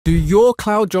Do your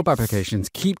cloud job applications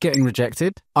keep getting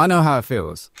rejected? I know how it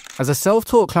feels. As a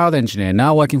self-taught cloud engineer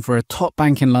now working for a top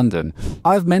bank in London,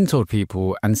 I've mentored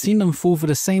people and seen them fall for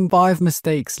the same 5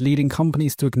 mistakes leading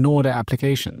companies to ignore their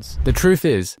applications. The truth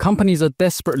is, companies are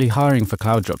desperately hiring for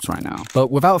cloud jobs right now.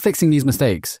 But without fixing these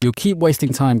mistakes, you'll keep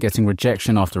wasting time getting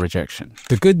rejection after rejection.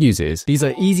 The good news is, these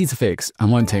are easy to fix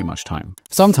and won't take much time.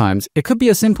 Sometimes, it could be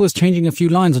as simple as changing a few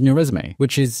lines on your resume,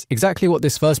 which is exactly what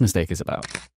this first mistake is about.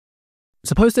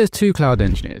 Suppose there's 2 cloud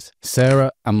engineers,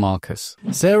 Sarah and Marcus.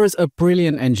 Sarah's a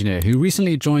brilliant engineer who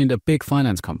recently joined a big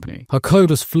finance company. Her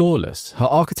code was flawless, her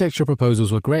architecture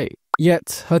proposals were great.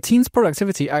 Yet, her team's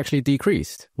productivity actually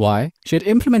decreased. Why? She had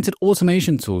implemented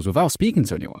automation tools without speaking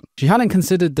to anyone. She hadn't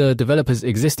considered the developers'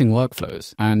 existing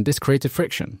workflows, and this created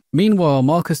friction. Meanwhile,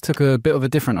 Marcus took a bit of a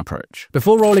different approach.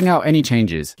 Before rolling out any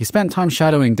changes, he spent time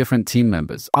shadowing different team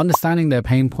members, understanding their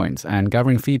pain points, and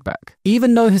gathering feedback.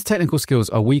 Even though his technical skills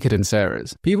are weaker than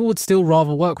Sarah's, people would still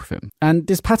rather work with him. And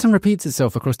this pattern repeats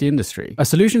itself across the industry. A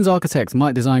solutions architect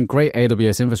might design great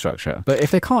AWS infrastructure, but if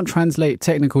they can't translate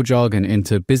technical jargon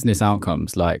into business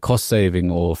outcomes like cost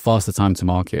saving or faster time to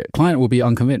market, client will be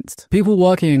unconvinced. People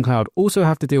working in cloud also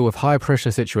have to deal with high pressure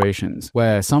situations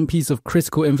where some piece of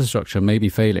critical infrastructure may be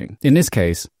failing. In this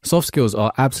case, soft skills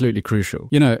are absolutely crucial.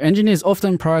 Engineers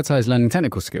often prioritize learning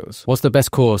technical skills. What's the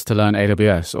best course to learn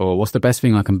AWS, or what's the best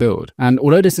thing I can build? And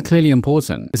although this is clearly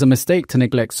important, it's a mistake to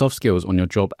neglect soft skills on your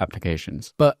job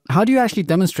applications. But how do you actually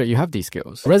demonstrate you have these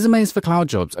skills? Resumes for cloud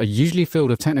jobs are usually filled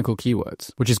with technical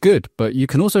keywords, which is good, but you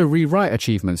can also rewrite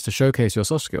achievements to showcase your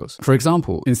soft skills. For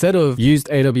example, instead of used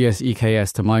AWS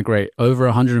EKS to migrate over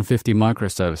 150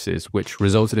 microservices, which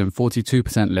resulted in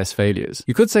 42% less failures,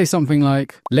 you could say something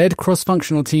like, led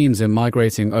cross-functional teams in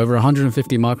migrating over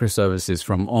 150 microservices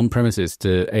from on-premises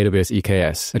to AWS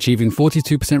EKS, achieving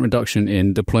 42% reduction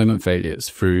in deployment failures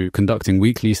through conducting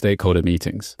weekly stakeholder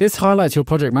meetings. This highlights your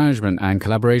project management and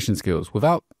collaboration skills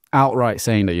without outright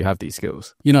saying that you have these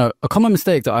skills. A common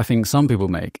mistake that I think some people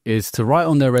make is to write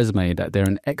on their resume that they're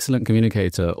an excellent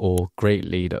communicator or great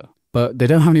leader, but they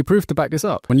don't have any proof to back this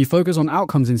up. When you focus on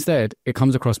outcomes instead, it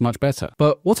comes across much better.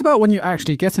 But what about when you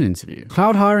actually get an interview?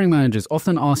 Cloud hiring managers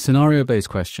often ask scenario-based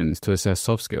questions to assess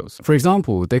soft skills. For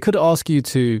example, they could ask you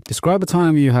to describe a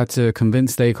time you had to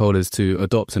convince stakeholders to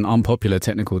adopt an unpopular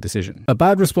technical decision. A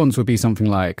bad response would be something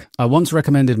like, I once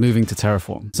recommended moving to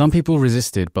Terraform. Some people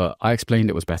resisted, but I explained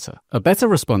it was better. A better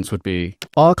response would be,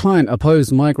 our client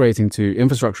opposed migrating to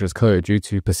infrastructure as code due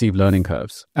to perceived learning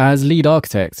curves. As lead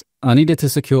architect, I needed to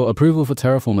secure approval for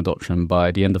Terraform adoption by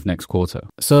the end of next quarter.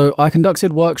 So I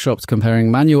conducted workshops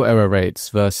comparing manual error rates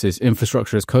versus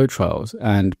infrastructure as code trials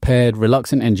and paired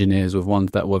reluctant engineers with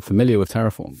ones that were familiar with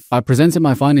Terraform. I presented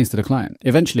my findings to the client.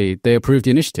 Eventually, they approved the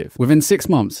initiative. Within 6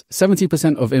 months,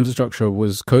 70% of infrastructure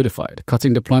was codified,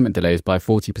 cutting deployment delays by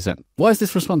 40%. Why is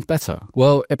this response better?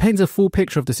 Well, it paints a full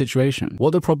picture of the situation,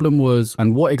 what the problem was,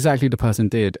 and what exactly the person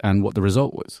did, and what the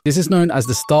result was. This is known as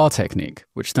the STAR technique,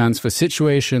 which stands for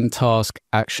situation, task,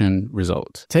 action,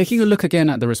 result. Taking a look again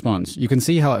at the response, you can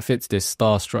see how it fits this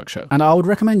STAR structure. And I would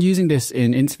recommend using this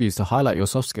in interviews to highlight your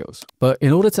soft skills. But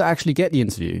in order to actually get the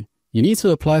interview, you need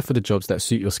to apply for the jobs that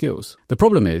suit your skills. The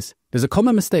problem is, there's a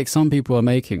common mistake some people are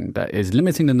making that is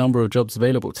limiting the number of jobs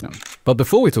available to them. But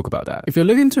before we talk about that, if you're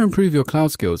looking to improve your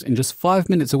cloud skills in just 5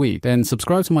 minutes a week, then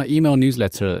subscribe to my email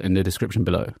newsletter in the description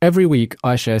below. Every week,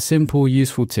 I share simple,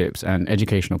 useful tips and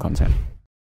educational content.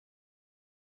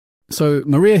 So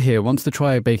Maria here wants to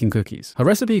try baking cookies. Her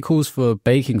recipe calls for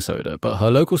baking soda, but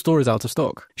her local store is out of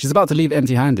stock. She's about to leave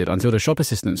empty-handed until the shop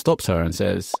assistant stops her and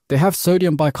says, they have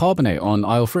sodium bicarbonate on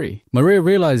aisle 3. Maria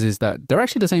realizes that they're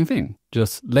actually the same thing,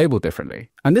 just labeled differently.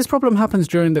 And this problem happens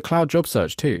during the cloud job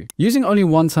search too. Using only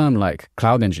one term like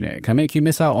cloud engineer can make you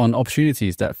miss out on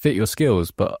opportunities that fit your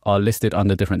skills but are listed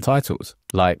under different titles,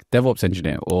 like DevOps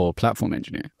engineer or platform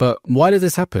engineer. But why does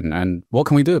this happen and what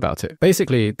can we do about it?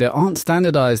 Basically, there aren't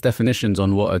standardized definitions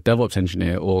on what a DevOps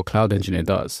engineer or cloud engineer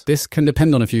does. This can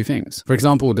depend on a few things. For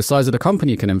example, the size of the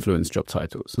company can influence job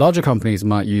titles. Larger companies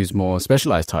might use more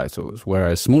specialized titles,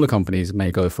 whereas smaller companies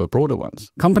may go for broader ones.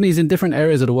 Companies in different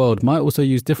areas of the world might also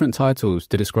use different titles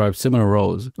to describe similar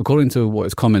roles according to what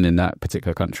is common in that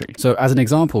particular country. So as an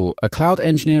example, a cloud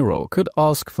engineer role could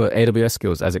ask for AWS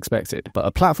skills as expected, but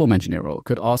a platform engineer role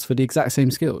could ask for the exact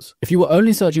same skills. If you were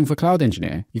only searching for cloud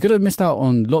engineer, you could have missed out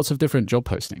on lots of different job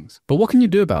postings. But what can you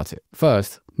do about it?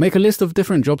 First, Make a list of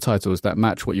different job titles that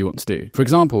match what you want to do. For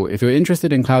example, if you're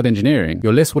interested in cloud engineering,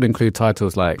 your list would include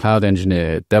titles like cloud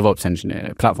engineer, DevOps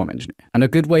engineer, platform engineer. And a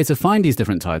good way to find these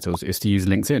different titles is to use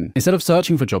LinkedIn. Instead of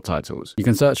searching for job titles, you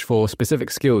can search for specific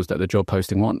skills that the job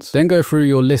posting wants. Then go through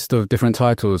your list of different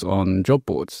titles on job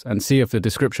boards and see if the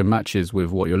description matches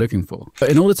with what you're looking for. But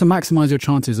in order to maximize your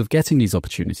chances of getting these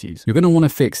opportunities, you're going to want to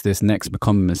fix this next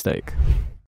common mistake.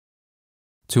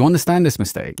 To understand this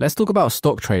mistake, let's talk about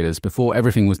stock traders before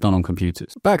everything was done on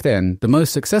computers. Back then, the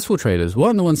most successful traders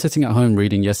weren't the ones sitting at home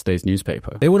reading yesterday's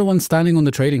newspaper. They were the ones standing on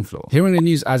the trading floor, hearing the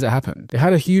news as it happened. They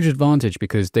had a huge advantage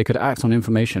because they could act on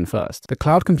information first. The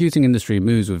cloud computing industry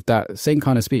moves with that same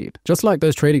kind of speed. Just like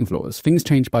those trading floors, things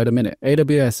change by the minute.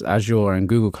 AWS, Azure, and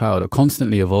Google Cloud are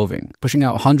constantly evolving, pushing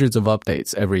out hundreds of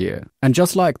updates every year. And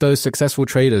just like those successful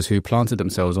traders who planted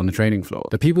themselves on the trading floor,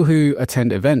 the people who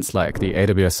attend events like the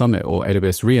AWS Summit or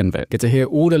AWS reInvent get to hear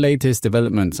all the latest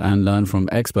developments and learn from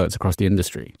experts across the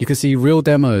industry. You can see real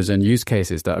demos and use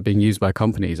cases that are being used by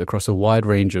companies across a wide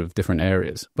range of different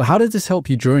areas. But how does this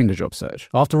help you during the job search?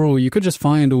 After all, you could just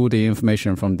find all the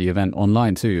information from the event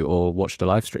online too, or watch the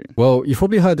live stream. Well, you've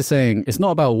probably heard the saying, it's not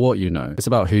about what you know, it's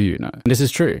about who you know. And this is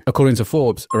true. According to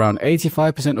Forbes, around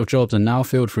 85% of jobs are now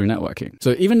filled through networking.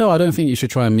 So even though I don't think you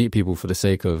should try and meet people for the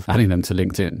sake of adding them to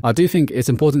LinkedIn, I do think it's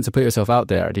important to put yourself out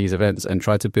there at these events and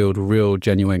try to build real,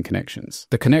 genuine connections.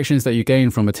 The connections that you gain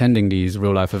from attending these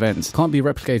real-life events can't be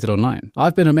replicated online.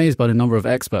 I've been amazed by the number of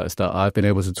experts that I've been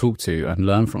able to talk to and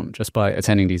learn from just by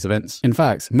attending these events. In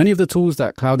fact, many of the tools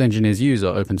that cloud engineers use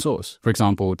are open source. For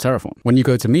example, Terraform. When you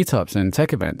go to meetups and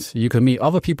tech events, you can meet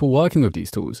other people working with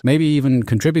these tools, maybe even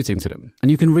contributing to them.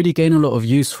 And you can really gain a lot of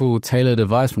useful, tailored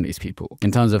advice from these people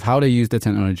in terms of how they use the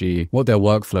technology, what their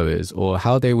workflow is, or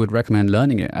how they would recommend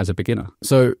learning it as a beginner.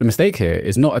 So the mistake here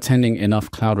is not attending enough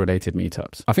cloud-related meetups.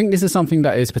 I think this is something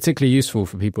that is particularly useful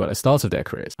for people at the start of their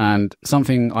careers, and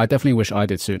something I definitely wish I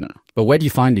did sooner. But where do you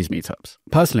find these meetups?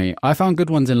 Personally, I found good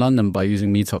ones in London by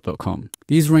using meetup.com.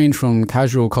 These range from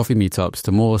casual coffee meetups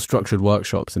to more structured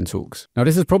workshops and talks. Now,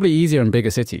 this is probably easier in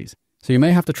bigger cities, so you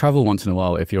may have to travel once in a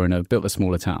while if you're in a bit of a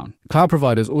smaller town. Cloud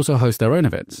providers also host their own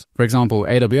events. For example,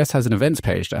 AWS has an events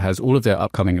page that has all of their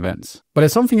upcoming events. But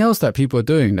there's something else that people are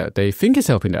doing that they think is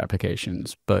helping their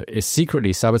applications, but is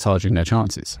secretly sabotaging their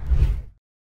chances.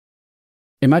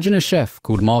 Imagine a chef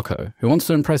called Marco who wants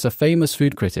to impress a famous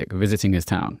food critic visiting his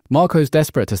town. Marco's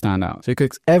desperate to stand out, so he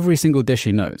cooks every single dish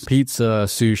he knows. Pizza,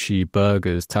 sushi,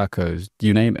 burgers, tacos,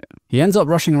 you name it. He ends up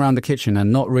rushing around the kitchen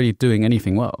and not really doing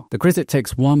anything well. The critic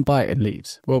takes one bite and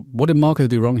leaves. Well, what did Marco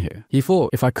do wrong here? He thought,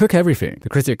 if I cook everything, the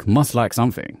critic must like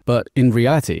something. But in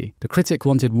reality, the critic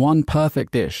wanted one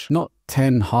perfect dish, not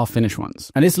 10 half-finished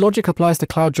ones. And this logic applies to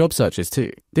cloud job searches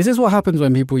too. This is what happens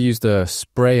when people use the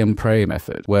spray and pray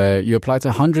method, where you apply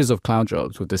to hundreds of cloud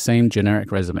jobs with the same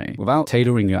generic resume without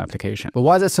tailoring your application. But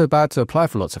why is it so bad to apply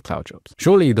for lots of cloud jobs?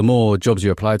 Surely the more jobs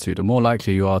you apply to, the more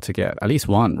likely you are to get at least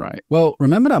one, right? Well,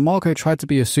 remember that Marco tried to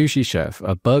be a sushi chef,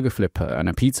 a burger flipper, and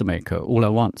a pizza maker all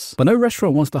at once. But no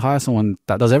restaurant wants to hire someone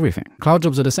that does everything. Cloud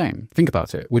jobs are the same. Think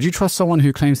about it. Would you trust someone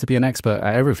who claims to be an expert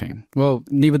at everything? Well,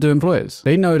 neither do employers.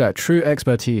 They know that true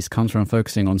expertise comes from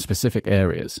focusing on specific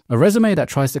areas. A resume that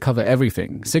tries to cover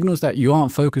everything signals that you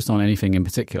aren't focused on anything in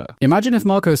particular. Imagine if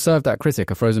Marco served that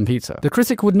critic a frozen pizza. The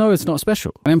critic would know it's not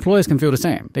special, and employers can feel the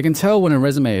same. They can tell when a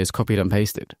resume is copied and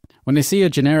pasted. When they see a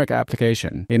generic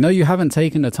application, they know you haven't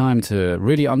taken the time to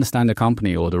really understand the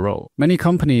company or the role. Many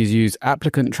companies use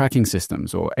applicant tracking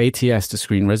systems, or ATS, to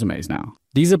screen resumes now.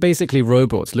 These are basically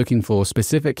robots looking for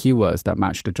specific keywords that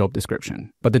match the job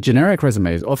description. But the generic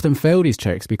resumes often fail these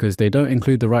checks because they don't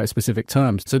include the right specific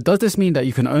terms. So does this mean that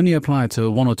you can only apply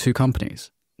to one or two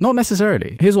companies? Not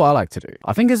necessarily. Here's what I like to do.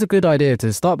 I think it's a good idea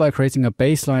to start by creating a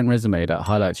baseline resume that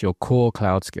highlights your core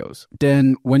cloud skills.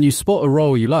 Then, when you spot a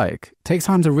role you like, take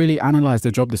time to really analyze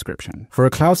the job description. For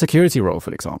a cloud security role,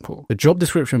 for example, the job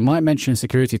description might mention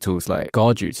security tools like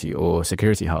GuardDuty or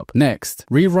Security Hub. Next,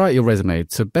 rewrite your resume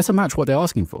to better match what they're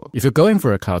asking for. If you're going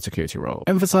for a cloud security role,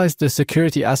 emphasize the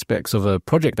security aspects of a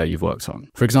project that you've worked on.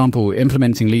 For example,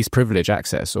 implementing least privilege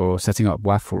access or setting up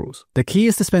WAF rules. The key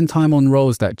is to spend time on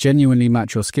roles that genuinely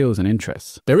match your skills and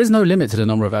interests. There is no limit to the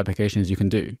number of applications you can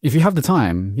do. If you have the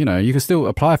time, you can still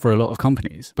apply for a lot of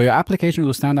companies, but your application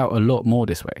will stand out a lot more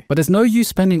this way. But there's no use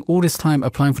spending all this time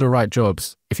applying for the right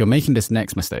jobs if you're making this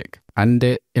next mistake, and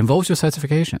it involves your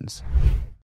certifications.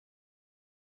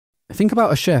 Think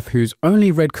about a chef who's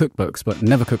only read cookbooks but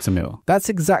never cooked a meal. That's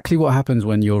exactly what happens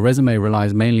when your resume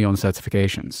relies mainly on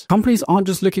certifications. Companies aren't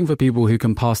just looking for people who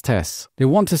can pass tests. They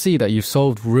want to see that you've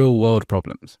solved real-world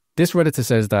problems. This Redditor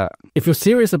says that if you're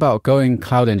serious about going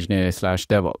cloud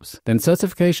engineer/DevOps, then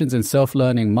certifications in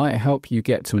self-learning might help you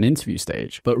get to an interview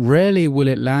stage, but rarely will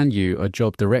it land you a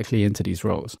job directly into these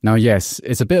roles. Now, yes,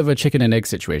 it's a bit of a chicken and egg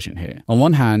situation here. On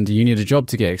one hand, you need a job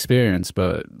to get experience,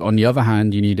 but on the other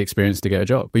hand, you need experience to get a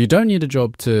job. But you don't need a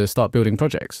job to start building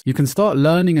projects. You can start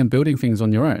learning and building things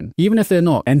on your own. Even if they're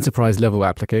not enterprise-level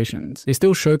applications, they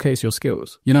still showcase your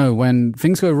skills. You know, when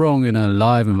things go wrong in a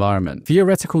live environment,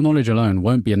 theoretical knowledge alone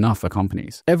won't be enough for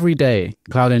companies. Every day,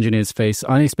 cloud engineers face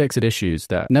unexpected issues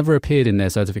that never appeared in their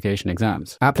certification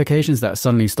exams. Applications that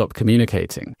suddenly stop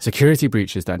communicating, security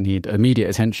breaches that need immediate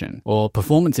attention, or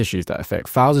performance issues that affect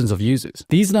thousands of users.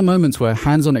 These are the moments where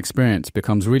hands-on experience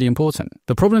becomes really important.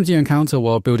 The problems you encounter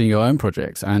while building your own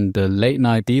projects and the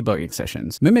late-night debugging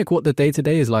sessions mimic what the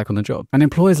day-to-day is like on the job. And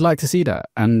employers like to see that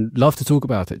and love to talk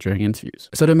about it during interviews.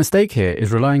 So the mistake here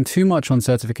is relying too much on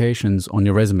certifications on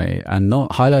your resume and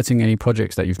not highlighting any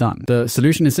projects that you've done. The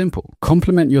solution is simple.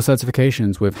 Complement your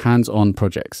certifications with hands-on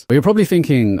projects. But you're probably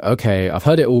thinking, okay, I've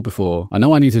heard it all before. I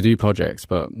know I need to do projects,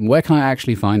 but where can I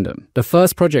actually find them? The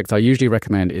first project I usually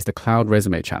recommend is the Cloud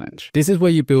Resume Challenge. This is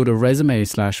where you build a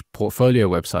resume/portfolio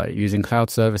website using cloud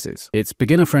services. It's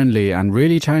beginner-friendly and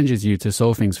really challenges you to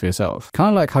solve things for yourself, kind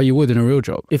of like how you would in a real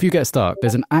job. If you get stuck,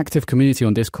 there's an active community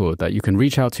on Discord that you can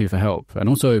reach out to for help, and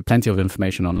also plenty of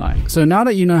information online. So now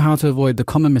that you know how to avoid the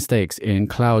common mistakes in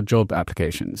cloud job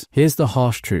applications, here's the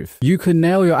harsh truth. You can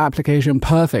nail your application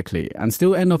perfectly and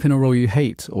still end up in a role you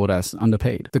hate or that's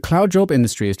underpaid. The cloud job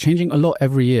industry is changing a lot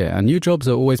every year, and new jobs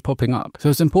are always popping up. So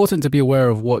it's important to be aware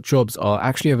of what jobs are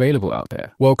actually available out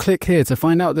there. Well, click here to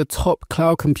find out the top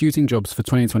cloud computing jobs for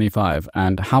 2025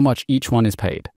 and how much each one is paid.